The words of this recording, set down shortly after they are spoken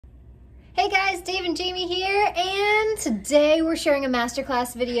Hey guys, Dave and Jamie here, and today we're sharing a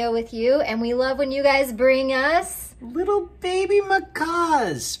masterclass video with you, and we love when you guys bring us little baby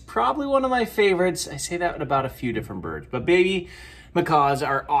macaws. Probably one of my favorites. I say that about a few different birds, but baby macaws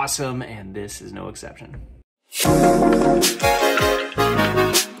are awesome, and this is no exception.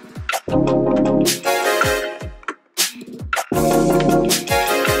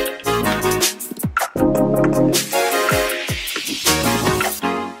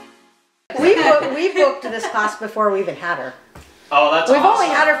 We booked this class before we even had her. Oh, that's We've awesome. only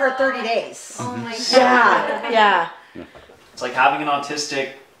had her for 30 days. oh my god. Yeah. It's like having an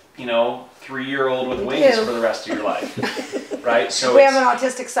autistic, 3-year-old with wings for the rest of your life, right? So we have an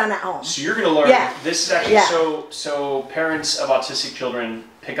autistic son at home. So you're going to learn. Yeah. This is actually so parents of autistic children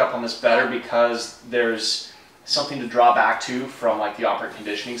pick up on this better because there's something to draw back to from like the operant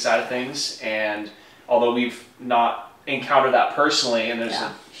conditioning side of things. And although we've not encountered that personally, and there's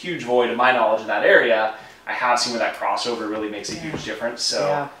a huge void of my knowledge in that area, I have seen where that crossover really makes a huge difference.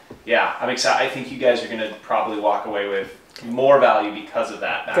 So yeah, I'm excited. I think you guys are going to probably walk away with more value because of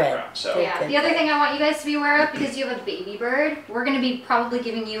that background. So yeah, the other thing I want you guys to be aware of, because you have a baby bird, we're going to be probably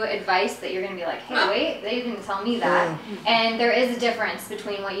giving you advice that you're going to be like, hey, wait, they didn't tell me that. And there is a difference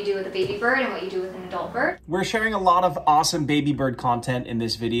between what you do with a baby bird and what you do with an adult bird. we're sharing a lot of awesome baby bird content in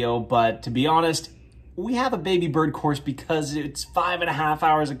this video, but to be honest, we have a baby bird course because it's 5.5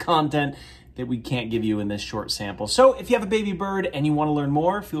 hours of content that we can't give you in this short sample. So if you have a baby bird and you want to learn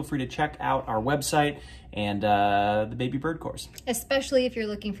more, feel free to check out our website and the baby bird course. Especially if you're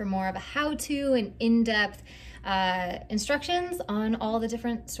looking for more of a how-to and in-depth instructions on all the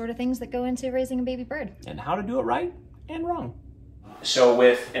different sort of things that go into raising a baby bird. And how to do it right and wrong. So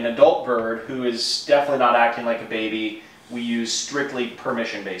with an adult bird who is definitely not acting like a baby, we use strictly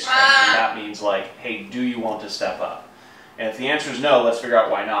permission-based training. That means like, hey, do you want to step up? And if the answer is no, let's figure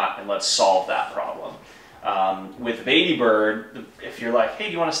out why not, and let's solve that problem. With a baby bird, if you're like, hey,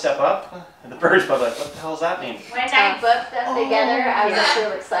 do you want to step up? And the bird's probably like, what the hell does that mean? When I booked them together, I was just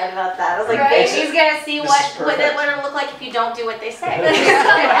really excited about that. I was like, baby's going to see what it'll look like if you don't do what they say.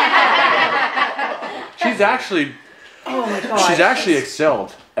 She's actually, she's actually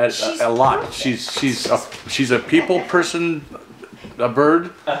excelled at a lot. She's a people person, a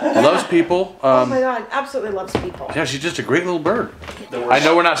bird, loves people. Oh my god, absolutely loves people. Yeah, she's just a great little bird. I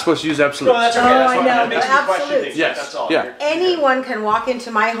know we're not supposed to use absolutes. No, that's okay. That's fine. That makes me question absolute. things. Yes. That's all. Yeah. Anyone can walk into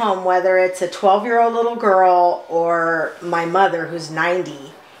my home, whether it's a 12-year-old little girl or my mother who's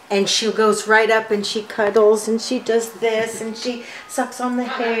 90, and she goes right up and she cuddles and she does this and she sucks on the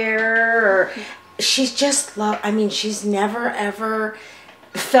hair. Or she's just she's never ever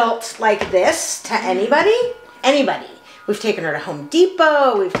felt like this to anybody. We've taken her to Home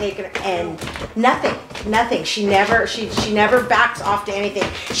Depot. We've taken her, and nothing. She never backs off to anything.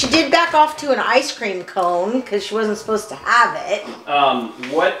 She did back off to an ice cream cone because she wasn't supposed to have it. I'm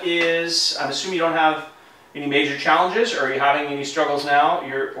assuming you don't have any major challenges, or are you having any struggles now?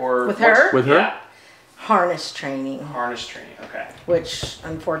 With her? With her? Yeah. Harness training. Harness training, okay. Which,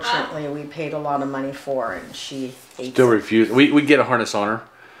 unfortunately, we paid a lot of money for, and she hates Still it. refuse. We get a harness on her,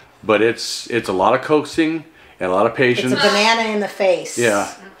 but it's a lot of coaxing and a lot of patience. It's a banana in the face.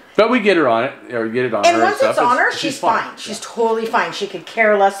 Yeah. But we get her on it, or get it on her. And once it's on her, she's fine. Yeah. She's totally fine. She could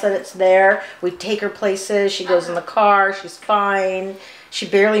care less that it's there. We take her places. She goes in the car. She's fine. She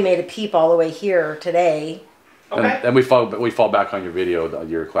barely made a peep all the way here today. Okay. And we fall back on your video,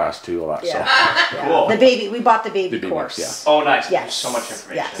 your class too, a lot. Yeah. So. Cool. We bought the baby course. Yeah. Oh, nice. Yes. There's so much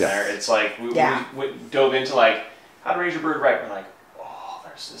information Yes. in there. It's like, we dove into like, how to raise your bird right. We're like,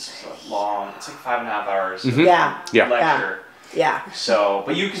 this is a long, it's like 5.5 hours Mm-hmm. Yeah. lecture. Yeah. So,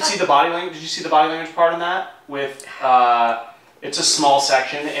 but you can see the body language. Did you see the body language part in that? With, it's a small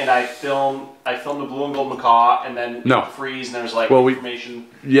section, and I filmed the blue and gold macaw, and then freeze, and there's like information.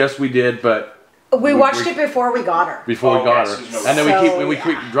 Yes, we did, but We watched it before we got her. Before we got her, so and then we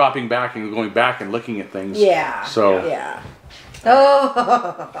keep dropping back and going back and looking at things. Yeah. So yeah.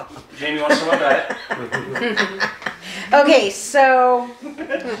 Oh. Jamie wants to know about it. Okay, so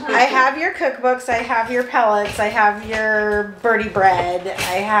I have your cookbooks, I have your pellets, I have your birdie bread,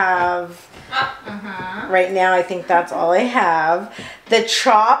 I have, right now I think that's all I have. The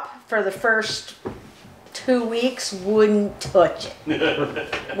chop for the first 2 weeks, wouldn't touch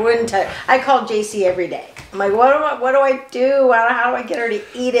it. Wouldn't touch it. I called JC every day. I'm like, what do I do? How do I get her to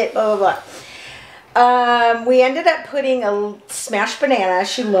eat it? Blah, blah, blah. We ended up putting a smashed banana.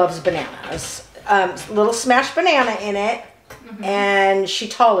 She loves bananas. Little smashed banana in it, and she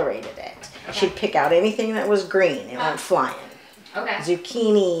tolerated it. Okay. She'd pick out anything that was green and went flying. Okay.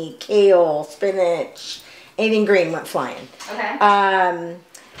 Zucchini, kale, spinach, anything green went flying. Okay.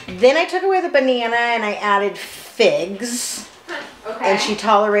 Then I took away the banana and I added figs. Okay. And she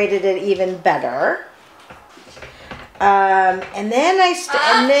tolerated it even better. And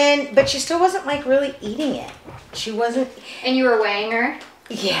then but she still wasn't like really eating it. She wasn't. And you were weighing her?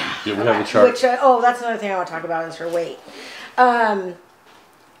 Yeah. Yeah, we have the chart. Which, that's another thing I want to talk about is her weight.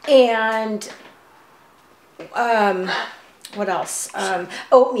 What else?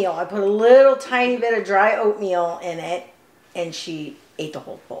 Oatmeal. I put a little tiny bit of dry oatmeal in it, and she ate the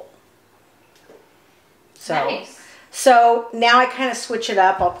whole bowl. So, nice. So now I kind of switch it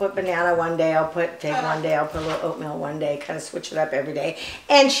up. I'll put banana one day, I'll put fig one day, I'll put a little oatmeal one day, kind of switch it up every day.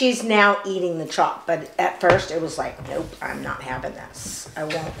 And she's now eating the chop. But at first it was like, nope, I'm not having this. I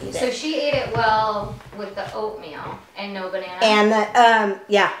won't eat it. So she ate it well with the oatmeal and no banana? And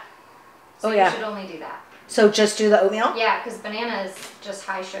yeah. So you should only do that. So just do the oatmeal? Yeah, because banana is just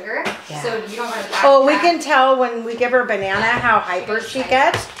high sugar. Yeah. So you don't want to. Oh, we can tell when we give her banana how hyper she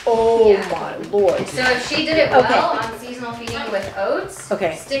gets. Oh my Lord. So if she did it well on seasonal feeding with oats,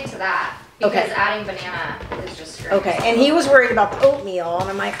 stick to that. Because adding banana is just great. Okay, and he was worried about the oatmeal, and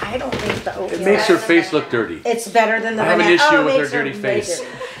I'm like, I don't think the oatmeal. It makes her face look dirty. It's better than the banana. I have an issue with her dirty face.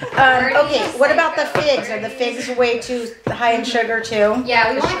 Okay, what about the figs? Are the figs way too high in sugar too?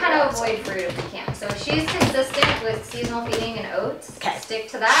 Yeah, we want to kind of avoid fruit if we can. So if she's consistent with seasonal feeding and oats, stick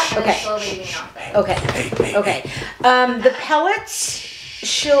to that, and then slowly weaning off it. Okay, okay. The pellets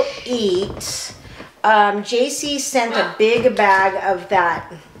she'll eat. JC sent a big bag of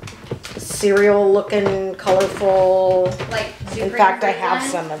that cereal looking colorful, like in fact I have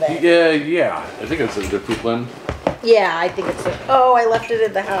some of it. Yeah, I think it's the poop blend. Yeah, I think it's I left it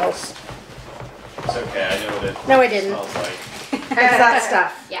at the house. It's okay, I know what it No, I didn't. smells like. It's that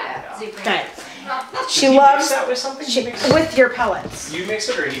stuff. Yeah, super. Okay. She loves that with something? With your pellets. You mix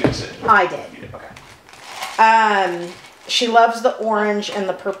it or he mix it? I did. You did, okay. She loves the orange and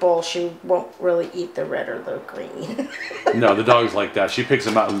the purple. She won't really eat the red or the green. No, the dog's like that. She picks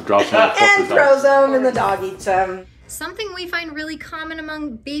them out and drops them on the and throws them, and the dog eats them. Something we find really common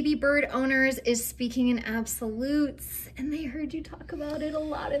among baby bird owners is speaking in absolutes, and they heard you talk about it a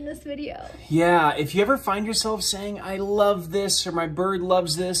lot in this video. Yeah, if you ever find yourself saying, I love this, or my bird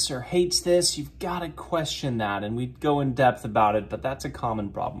loves this, or hates this, you've got to question that, and we go in depth about it, but that's a common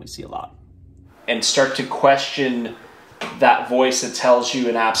problem we see a lot. And start to question that voice that tells you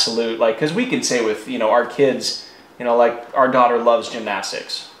an absolute, like, because we can say with, our kids, like our daughter loves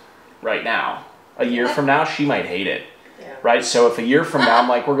gymnastics right now. A year from now, she might hate it, right? So if a year from now I'm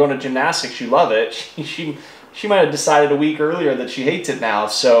like, we're going to gymnastics, you love it, she might have decided a week earlier that she hates it now.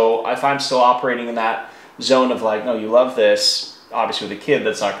 So if I'm still operating in that zone of like, no, you love this, obviously with a kid,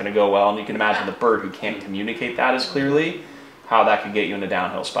 that's not going to go well. And you can imagine the bird who can't communicate that as clearly, how that could get you in a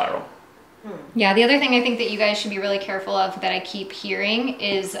downhill spiral. Yeah, the other thing I think that you guys should be really careful of that I keep hearing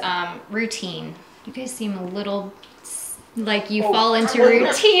is routine. You guys seem a little like you fall into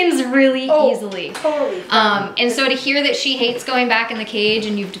routines really easily. Totally. And so to hear that she hates going back in the cage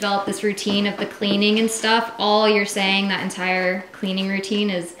and you've developed this routine of the cleaning and stuff, all you're saying, that entire cleaning routine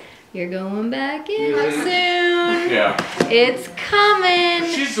is, you're going back in soon. Yeah. It's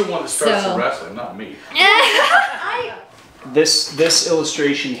coming. She's the one that starts the wrestling, not me. This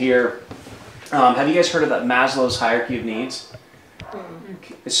illustration here, have you guys heard of that Maslow's hierarchy of needs?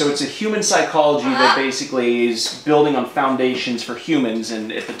 So it's a human psychology that basically is building on foundations for humans,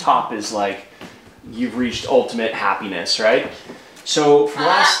 and at the top is like, you've reached ultimate happiness, right? So for the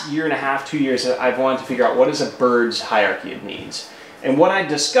last year and a half, 2 years, I've wanted to figure out what is a bird's hierarchy of needs. And what I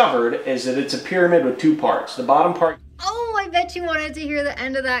discovered is that it's a pyramid with two parts. The bottom part... Oh, I bet you wanted to hear the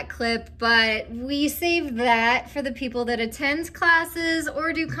end of that clip, but we saved that for the people that attend classes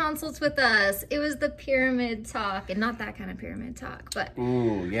or do consults with us. It was the pyramid talk, and not that kind of pyramid talk, but...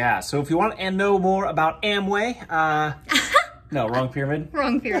 Ooh, yeah. So if you want to know more about Amway, no, wrong pyramid.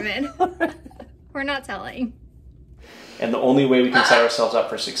 Wrong pyramid. We're not telling. And the only way we can set ourselves up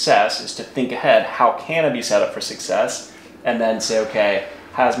for success is to think ahead. How can I be set up for success? And then say, okay,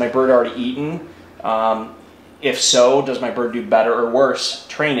 has my bird already eaten? If so, does my bird do better or worse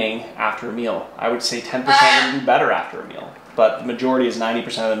training after a meal? I would say 10% of them do better after a meal, but the majority is 90%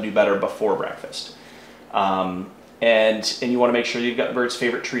 of them do better before breakfast. And you want to make sure you've got the bird's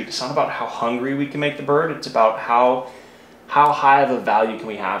favorite treat. It's not about how hungry we can make the bird. It's about how high of a value can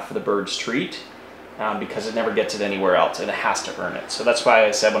we have for the bird's treat, because it never gets it anywhere else, and it has to earn it. So that's why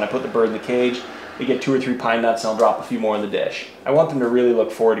I said when I put the bird in the cage, they get 2 or 3 pine nuts, and I'll drop a few more in the dish. I want them to really look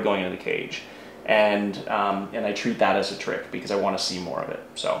forward to going into the cage. And I treat that as a trick because I want to see more of it.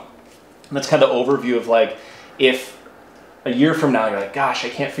 So that's kind of the overview of like, if a year from now you're like, gosh, I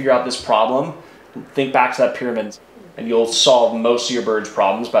can't figure out this problem, think back to that pyramid And you'll solve most of your bird's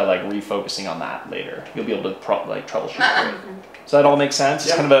problems by like refocusing on that later. You'll be able to troubleshoot it. So that all makes sense?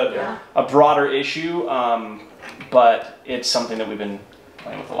 It's kind of a broader issue, but it's something that we've been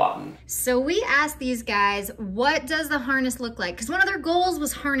playing with a lot. So we asked these guys, what does the harness look like? Because one of their goals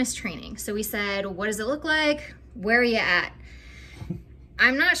was harness training. So we said, what does it look like? Where are you at?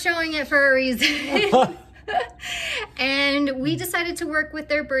 I'm not showing it for a reason. And we decided to work with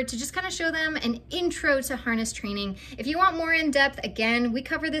their bird to just kind of show them an intro to harness training. If you want more in depth, again, we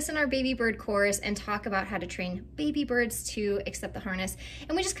cover this in our baby bird course and talk about how to train baby birds to accept the harness.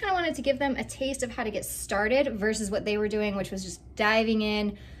 And we just kind of wanted to give them a taste of how to get started versus what they were doing, which was just diving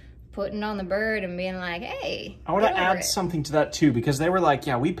in, putting on the bird and being like, hey. I want to add something to that too, because they were like,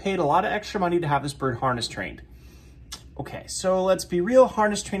 yeah, we paid a lot of extra money to have this bird harness trained. Okay, so let's be real,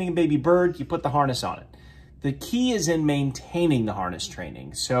 harness training a baby bird, you put the harness on it. The key is in maintaining the harness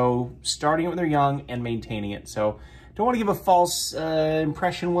training. So starting it when they're young and maintaining it. So don't want to give a false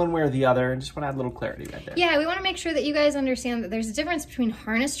impression one way or the other. I just want to add a little clarity right there. Yeah, we want to make sure that you guys understand that there's a difference between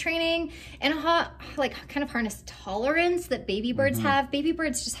harness training and like kind of harness tolerance that baby birds have. Baby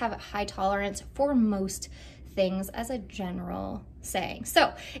birds just have a high tolerance for most things as a general saying.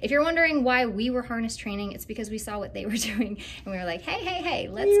 So if you're wondering why we were harness training, it's because we saw what they were doing and we were like, hey,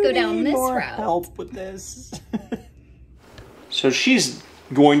 let's go down this route. Help with this. So she's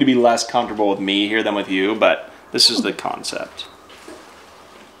going to be less comfortable with me here than with you, but this is the concept.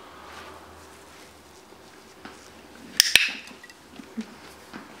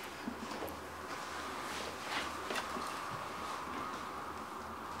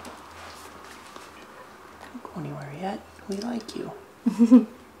 Don't go anywhere yet. We like you.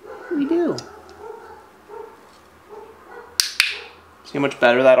 We do. See how much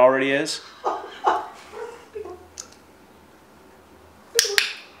better that already is?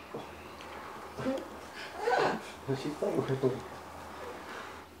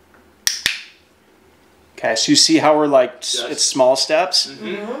 Okay, so you see how we're like, it's small steps?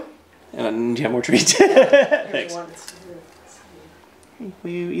 And then do you have more treats? Thanks. Will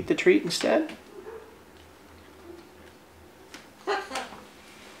you eat the treat instead?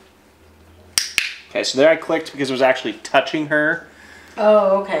 Okay, so there I clicked because it was actually touching her.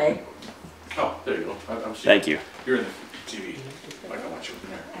 Oh, okay. Oh, there you go. I'm Thank you. You're in the TV. I don't want you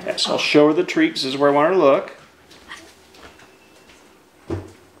in there. Okay, so I'll show her the treat because this is where I want her to look.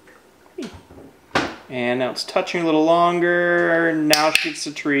 And now it's touching a little longer. Now she gets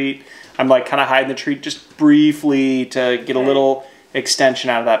the treat. I'm like kind of hiding the treat just briefly to get a little extension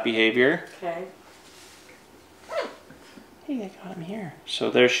out of that behavior. Okay. Hey, I got him here. So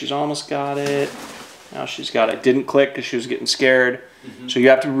there, she's almost got it. Now she's got it. Didn't click because she was getting scared. So you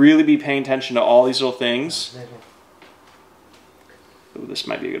have to really be paying attention to all these little things. Ooh, this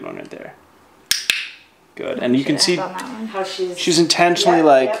might be a good one right there. Good. And you can see how she's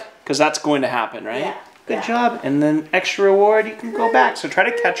intentionally because that's going to happen, right? Yeah. Good job. And then extra reward, you can go back. So try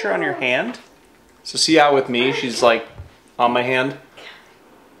to catch her on your hand. So see how with me, she's like on my hand.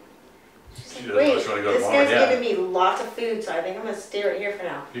 Wait, this guy's giving me lots of food, so I think I'm going to stay right here for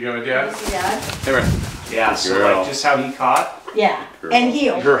now. You got my dad? See, Dad? Hey, man. Yeah, so like just how he caught. Yeah, and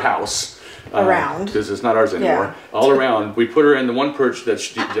heel. Her house. Around. Because it's not ours anymore. Yeah. All around. We put her in the one perch that's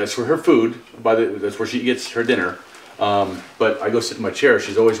for her food. That's where she gets her dinner. But I go sit in my chair.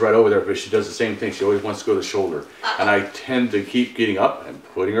 She's always right over there, but she does the same thing. She always wants to go to the shoulder. And I tend to keep getting up and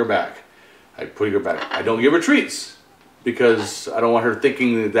putting her back. I don't give her treats because I don't want her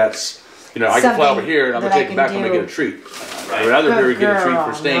thinking that that's, you know, I can fly over here and I'm going to take her back when I get a treat. I'd rather her get a treat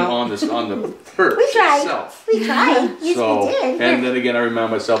for staying on the perch itself. We tried. Yes, so, we did. And then again, I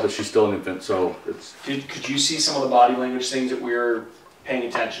remind myself that she's still an infant, so it's... Could you see some of the body language things that we were paying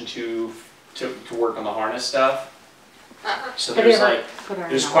attention to work on the harness stuff? So there's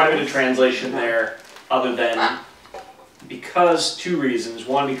quite a bit of translation there, other than because two reasons.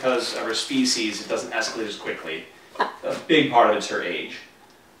 One, because of her species, it doesn't escalate as quickly. A big part of it's her age.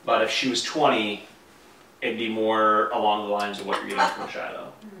 But if she was 20, it'd be more along the lines of what you're getting from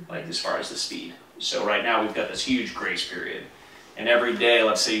Shiloh, like as far as the speed. So right now we've got this huge grace period. And every day,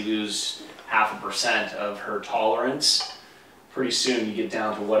 let's say you lose 0.5% of her tolerance, pretty soon you get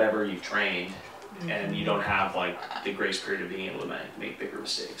down to whatever you've trained. And you don't have like the grace period of being able to make bigger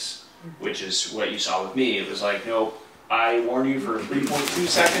mistakes, which is what you saw with me. It was like, nope, I warned you for 3.2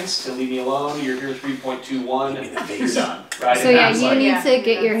 seconds to leave me alone. You're here 3.21 and you're done. Right? So yeah, you need to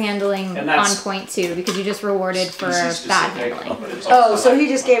get your handling on point too, because you just rewarded for bad handling. Oh, so he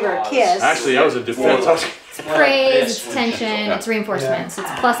just gave her a kiss. Actually, that was a default. It's praise, it's tension, it's reinforcement. So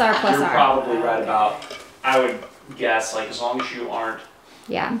it's plus R, plus R. You're probably right about, I would guess, like as long as you aren't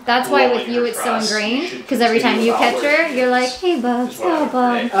Yeah, that's why with you it's so ingrained, because every time you catch her, you're like, hey Bubs, oh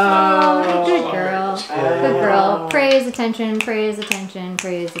Bub, oh, good girl, good girl, praise attention, praise attention,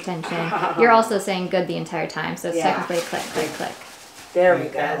 praise attention. You're also saying good the entire time, so it's technically click, click, click. There we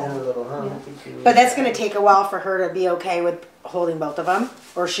go. But that's going to take a while for her to be okay with holding both of them,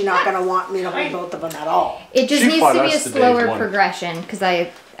 or is she not going to want me to hold both of them at all? It just needs to be a slower progression, because I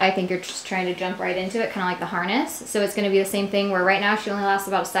think you're just trying to jump right into it, kind of like the harness. So it's going to be the same thing where right now she only lasts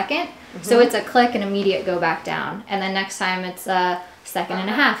about a second. So it's a click and immediate go back down. And then next time it's a second and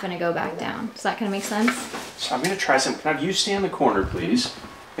a half and a go back down. Does that kind of make sense? So I'm going to try some. Can I have you stand in the corner, please?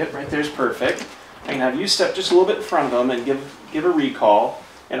 Yep, right there's perfect. I can have you step just a little bit in front of them and give a recall.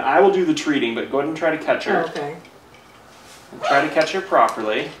 And I will do the treating, but go ahead and try to catch her. Okay. And try to catch her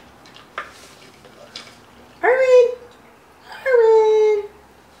properly. Arwen! Arwen!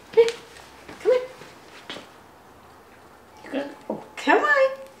 Come on. Come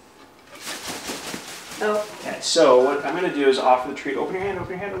on. Oh. Okay, so what I'm going to do is offer the treat. Open your hand,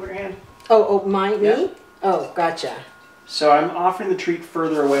 open your hand, open your hand. Oh, me? Yeah. Oh, gotcha. So I'm offering the treat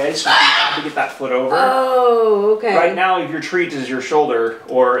further away so you have to get that foot over. Oh, okay. Right now, if your treat is your shoulder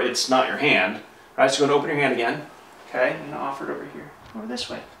or it's not your hand, right, so go and open your hand again. Okay, I'm going to offer it over here, over this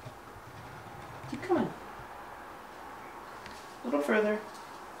way. Keep coming. A little further.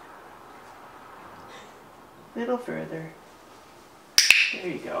 Little further. There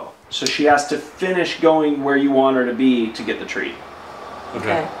you go. So she has to finish going where you want her to be to get the treat.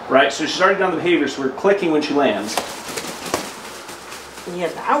 Okay. Right, so she's already done the behavior, so we're clicking when she lands. Yeah,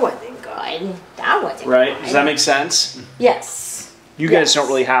 that wasn't good. That wasn't Right, good. does that make sense? Yes. You guys don't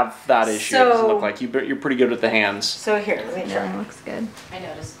really have that issue. So- It doesn't look like you're pretty good with the hands. So here, let me try. Yeah, looks good. I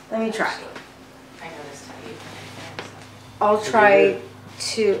noticed. Let me try. I noticed how you put it. I'll try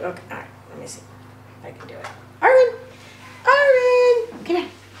to. Okay, all right, let me see if I can do it. Arwen! Arwen! Come on.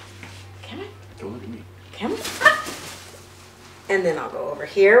 Come on. Don't look at me. Come on. And then I'll go over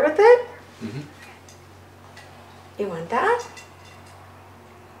here with it. You want that?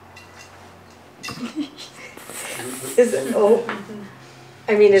 Is it? Oh.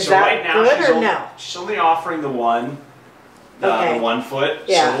 I mean, is So that right now good or no? she's only offering the one Okay. 1 foot.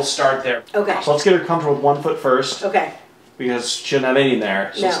 Yeah. So we'll start there. Okay. So let's get her comfortable with 1 foot first Okay. because she shouldn't have any in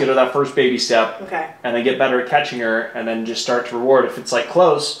there. So let's No. get her that first baby step Okay. and then get better at catching her and then just start to reward. If it's like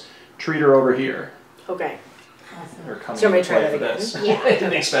close, treat her over here. Okay. Or coming So let me into try play that for again. this. Yeah. I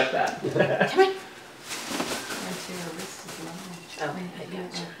didn't expect that. Come on. Oh, I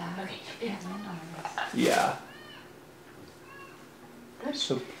gotcha. Okay. Yeah.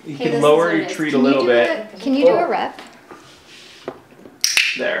 So you Okay, can this lower is what your it is. treat a Can you little do bit. Can you do a rep?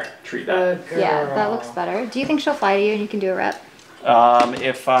 There, treat that. Yeah, that looks better. Do you think she'll fly to you and you can do a rep?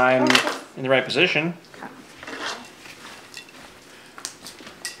 If I'm in the right position.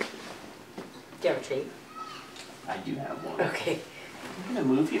 Do you have a treat? I do have one. Okay. I'm gonna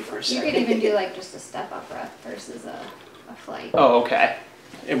move you for a You second. could even do like just a step up rep versus a flight. Oh, okay.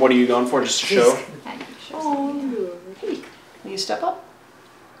 And what are you going for? Just to show? I can show something. Hey, can you step up?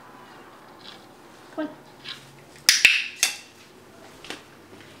 Come on.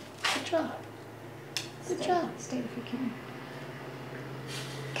 Good job. Good job. Stay if you can.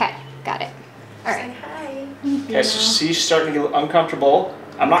 Okay, got it. All right. Hi. Okay, so she's starting to get uncomfortable.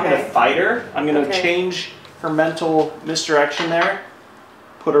 I'm not Okay. gonna fight her. I'm gonna Okay. change her mental misdirection there.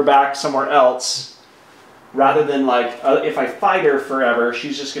 Put her back somewhere else. Rather than like, if I fight her forever,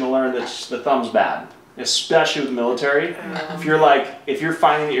 she's just gonna learn that the thumb's bad. Especially with the military. If you're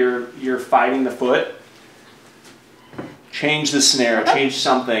finding that you're fighting the foot, change the snare, change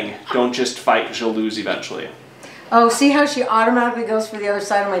something. Don't just fight because you'll lose eventually. Oh, see how she automatically goes for the other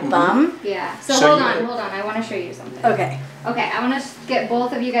side of my thumb? Yeah. So, So hold you- on. I want to show you something. Okay. Okay, I want to get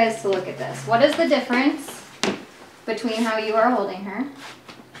both of you guys to look at this. What is the difference between how you are holding her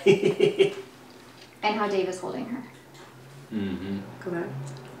and how Dave is holding her? Come on.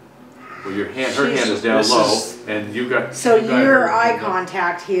 Well, her hand is down This low, is- and you got. So you got your her eye hand up.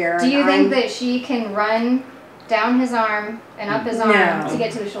 contact here. Do you and think I'm- that she can run down his arm and up his arm No. to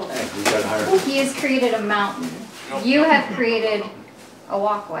get to the shoulder? You got higher. He has created a mountain. You have created a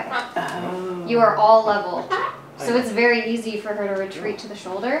walkway. Oh. You are all level. So it's very easy for her to retreat to the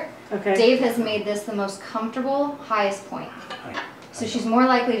shoulder. Okay. Dave has made this the most comfortable, highest point. So she's more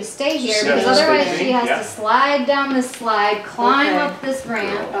likely to stay here Just because stay this otherwise way, she has yeah. to slide down this slide, climb Okay. up this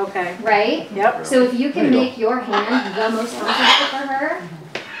ramp, Okay. right? Yep. So if you can There you make your hand the most comfortable for her,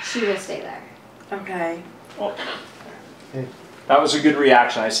 she will stay there. Okay. That was a good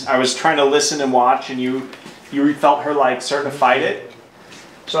reaction. I was trying to listen and watch, and you felt her like starting to fight it.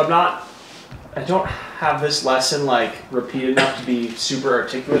 So I'm not I don't have this lesson like repeated enough to be super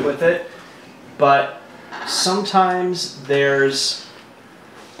articulate with it, but sometimes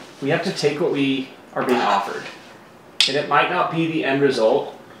we have to take what we are being offered. And it might not be the end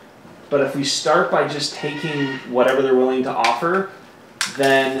result, but if we start by just taking whatever they're willing to offer,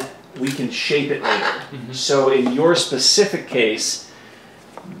 then we can shape it later. Mm-hmm. So in your specific case,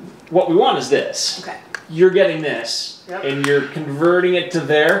 what we want is this. Okay. You're getting this, yep. and you're converting it to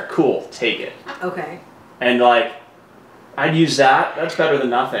there, cool, take it. Okay. And like, I'd use that, that's better than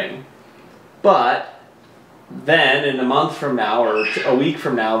nothing. But then in a month from now or a week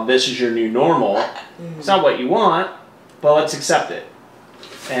from now, this is your new normal. Mm-hmm. It's not what you want, but let's accept it.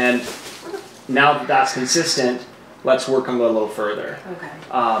 And now that that's consistent, let's work on it a little further.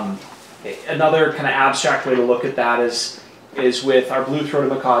 Okay. Another kind of abstract way to look at that is with our blue-throated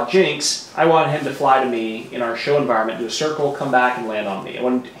macaw, JINX. I want him to fly to me in our show environment, do a circle, come back and land on me. I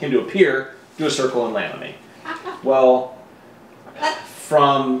want him to appear, do a circle and land on me. Well,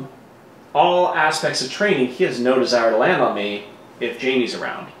 from all aspects of training, he has no desire to land on me if Jamie's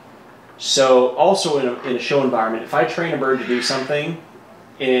around. So also in a show environment, if I train a bird to do something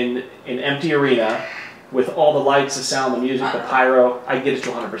in an empty arena with all the lights, the sound, the music, the pyro, I get it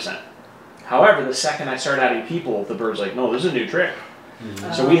to 100%. However, the second I start adding people, the bird's like, no, this is a new trick.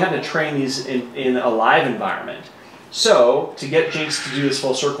 Mm-hmm. So we had to train these in a live environment. So to get JINX to do this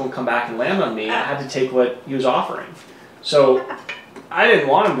full circle and come back and land on me, I had to take what he was offering. So I didn't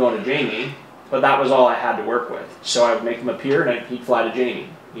want him going to Jamie, but that was all I had to work with. So I would make him appear and he'd fly to Jamie,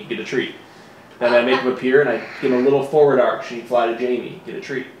 he'd get a treat. Then I'd make him appear and I'd give him a little forward arch and he'd fly to Jamie, get a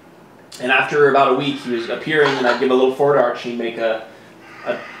treat. And after about a week, he was appearing and I'd give him a little forward arch and he'd make a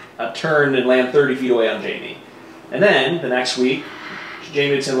turn and land 30 feet away on Jamie. And then the next week,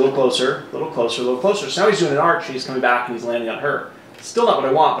 Jamie would say a little closer, a little closer, a little closer. So now he's doing an arch and he's coming back and he's landing on her. Still not what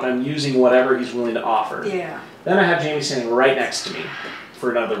I want, but I'm using whatever he's willing to offer. Yeah. Then I have Jamie standing right next to me for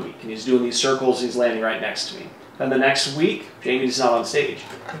another week, and he's doing these circles, he's landing right next to me. Then the next week, Jamie's not on stage.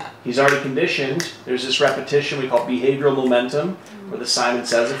 He's already conditioned. There's this repetition we call behavioral momentum, or the Simon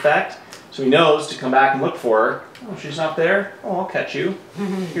Says effect. So he knows to come back and look for her. Oh, she's not there? Oh, I'll catch you.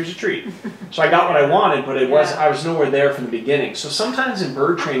 Here's a treat. So I got what I wanted, but I was nowhere there from the beginning. So sometimes in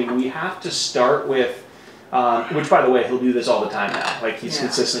bird training, we have to start with, which by the way, he'll do this all the time now. Like he's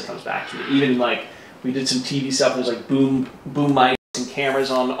consistently comes back to me. Even like, we did some TV stuff, there's like boom mics and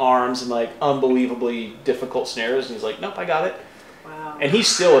cameras on arms and like unbelievably difficult scenarios, and he's like, nope, I got it. Wow. And he's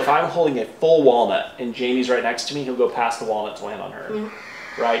still, if I'm holding a full walnut and Jamie's right next to me, he'll go past the walnut to land on her.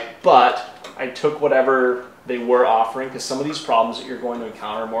 Mm-hmm. Right? But I took whatever they were offering, because some of these problems that you're going to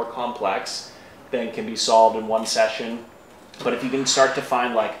encounter are more complex than can be solved in one session. But if you can start to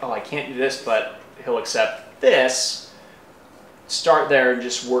find like, oh, I can't do this, but he'll accept this, start there and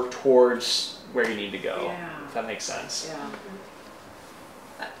just work towards where you need to go, if that makes sense.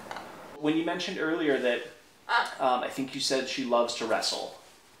 Yeah. When you mentioned earlier that, I think you said she loves to wrestle.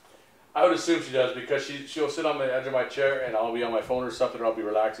 I would assume she does, because she'll sit on the edge of my chair and I'll be on my phone or something, or I'll be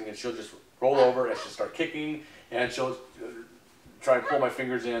relaxing, and she'll just roll over and she'll start kicking and she'll try and pull my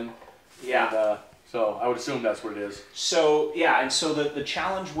fingers in. Yeah. And, so I would assume that's what it is. So yeah, and so the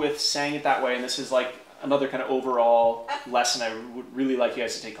challenge with saying it that way, and this is like another kind of overall lesson I would really like you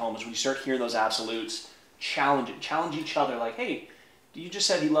guys to take home, is when you start hearing those absolutes, challenge it. Challenge each other. Like, hey, you just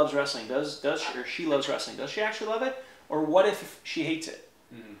said he loves wrestling. Does she, or she loves wrestling? Does she actually love it? Or what if she hates it?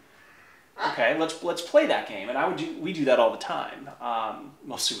 Mm-hmm. Okay, let's play that game. And we do that all the time,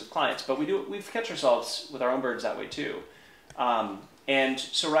 mostly with clients, but we catch ourselves with our own birds that way too. And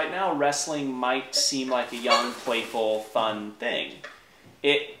so right now, wrestling might seem like a young, playful, fun thing.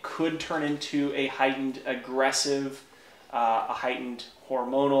 It could turn into a heightened aggressive, a heightened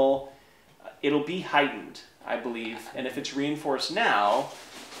hormonal. It'll be heightened, I believe. And if it's reinforced now,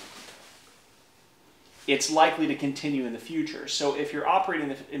 it's likely to continue in the future. So if you're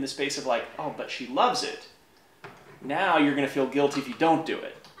operating in the space of like, oh, but she loves it, now you're going to feel guilty if you don't do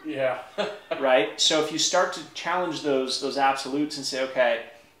it. Yeah. Right? So if you start to challenge those absolutes and say, okay,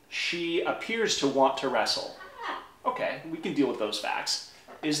 she appears to want to wrestle. Okay, we can deal with those facts.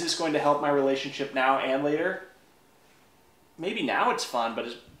 Is this going to help my relationship now and later? Maybe now it's fun, but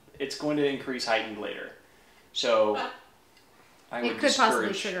it's going to increase heightened later. So I would it could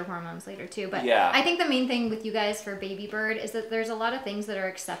possibly trigger hormones later too. But yeah. I think the main thing with you guys for baby bird is that there's a lot of things that are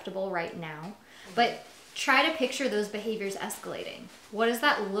acceptable right now, but try to picture those behaviors escalating. What does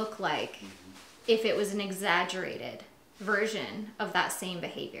that look like if it was an exaggerated version of that same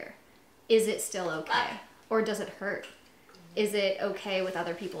behavior? Is it still okay? Or does it hurt? Is it okay with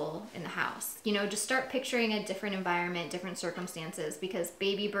other people in the house? You know, just start picturing a different environment, different circumstances, because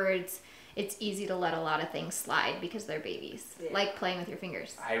baby birds it's easy to let a lot of things slide because they're babies. Yeah. Like playing with your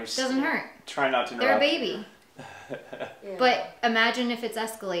fingers. I was Doesn't hurt. Try not to They're a interrupt. baby. Yeah. But imagine if it's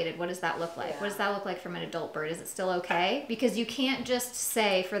escalated. What does that look like? Yeah. What does that look like from an adult bird? Is it still okay? Because you can't just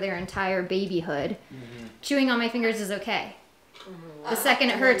say for their entire babyhood, chewing on my fingers is okay. The second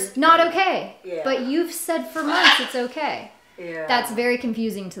it hurts, not okay. Yeah. But you've said for months it's okay. Yeah. That's very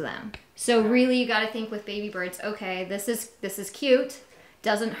confusing to them. So really you got to think with baby birds, okay, this is cute,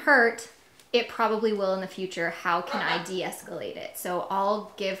 doesn't hurt. It probably will in the future. How can I de-escalate it? So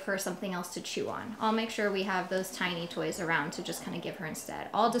I'll give her something else to chew on. I'll make sure we have those tiny toys around to just kind of give her instead.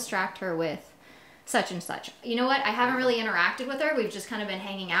 I'll distract her with such and such. You know what? I haven't really interacted with her. We've just kind of been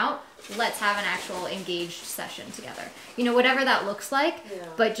hanging out. Let's have an actual engaged session together. You know, whatever that looks like. Yeah.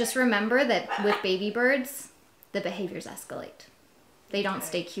 But just remember that with baby birds, the behaviors escalate. They don't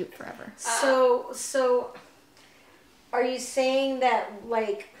stay cute forever. So are you saying that,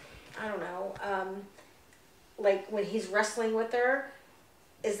 like, I don't know, like when he's wrestling with her,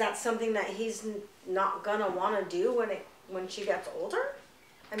 is that something that he's not gonna want to do when she gets older?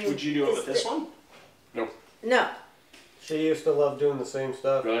 I mean, Would you do it with this one? No. She used to love doing the same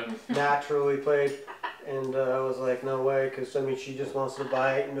stuff. Really? Naturally played, and I was like, no way, because I mean, she just wants to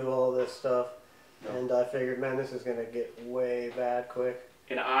bite and do all this stuff, and I figured, man, this is gonna get way bad quick.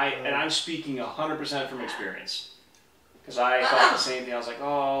 And I'm speaking 100% from experience. Because I thought the same thing. I was like,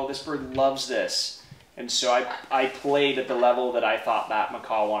 oh, this bird loves this. And so I played at the level that I thought that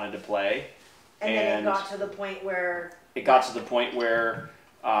macaw wanted to play. And then it got to the point where... It got to the point where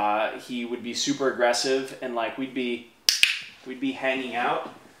he would be super aggressive, and like we'd be hanging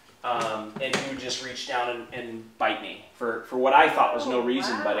out, and he would just reach down and bite me for what I thought was no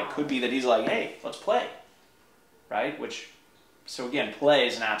reason, but it could be that he's like, hey, let's play. Right? So again, play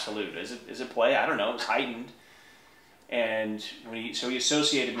is an absolute. Is it play? I don't know. It was heightened. And so he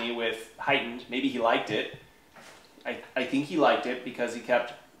associated me with heightened. Maybe he liked it. I think he liked it because he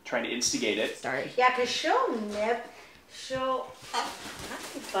kept trying to instigate it. Sorry. Yeah, because she'll nip. She'll... Hi,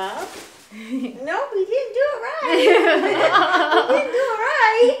 Bob. No, we didn't do it right. We didn't do it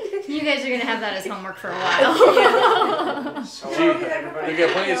right. You guys are going to have that as homework for a while. They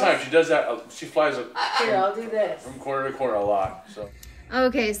get plenty of time. She does that. She flies Here, I'll do this. from corner to corner a lot. So.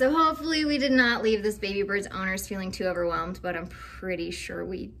 Okay, so hopefully we did not leave this baby bird's owners feeling too overwhelmed, but I'm pretty sure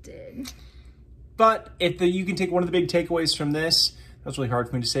we did. But if you can take one of the big takeaways from this, that's really hard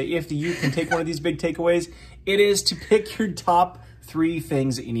for me to say. If you can take one of these big takeaways, it is to pick your top 3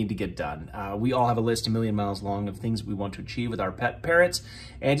 things that you need to get done. We all have a list a million miles long of things we want to achieve with our pet parents,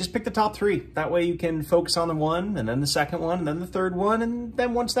 and just pick the top 3. That way you can focus on the one, and then the second one, and then the third one, and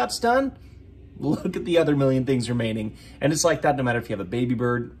then once that's done, look at the other million things remaining. And it's like that no matter if you have a baby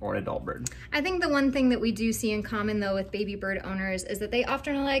bird or an adult bird. I think the one thing that we do see in common though with baby bird owners is that they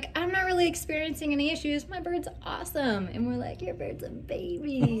often are like, I'm not really experiencing any issues. My bird's awesome. And we're like, your bird's a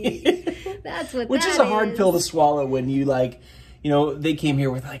baby. That's what Which is a hard pill to swallow when you like, you know, they came here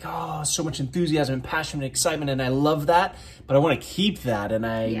with like, oh, so much enthusiasm and passion and excitement, and I love that, but I want to keep that, and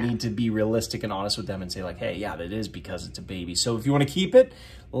I need to be realistic and honest with them and say like, hey, yeah, that is because it's a baby. So if you want to keep it,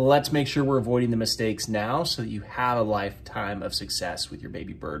 let's make sure we're avoiding the mistakes now so that you have a lifetime of success with your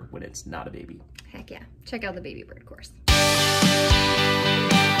baby bird when it's not a baby. Heck yeah. Check out the baby bird course.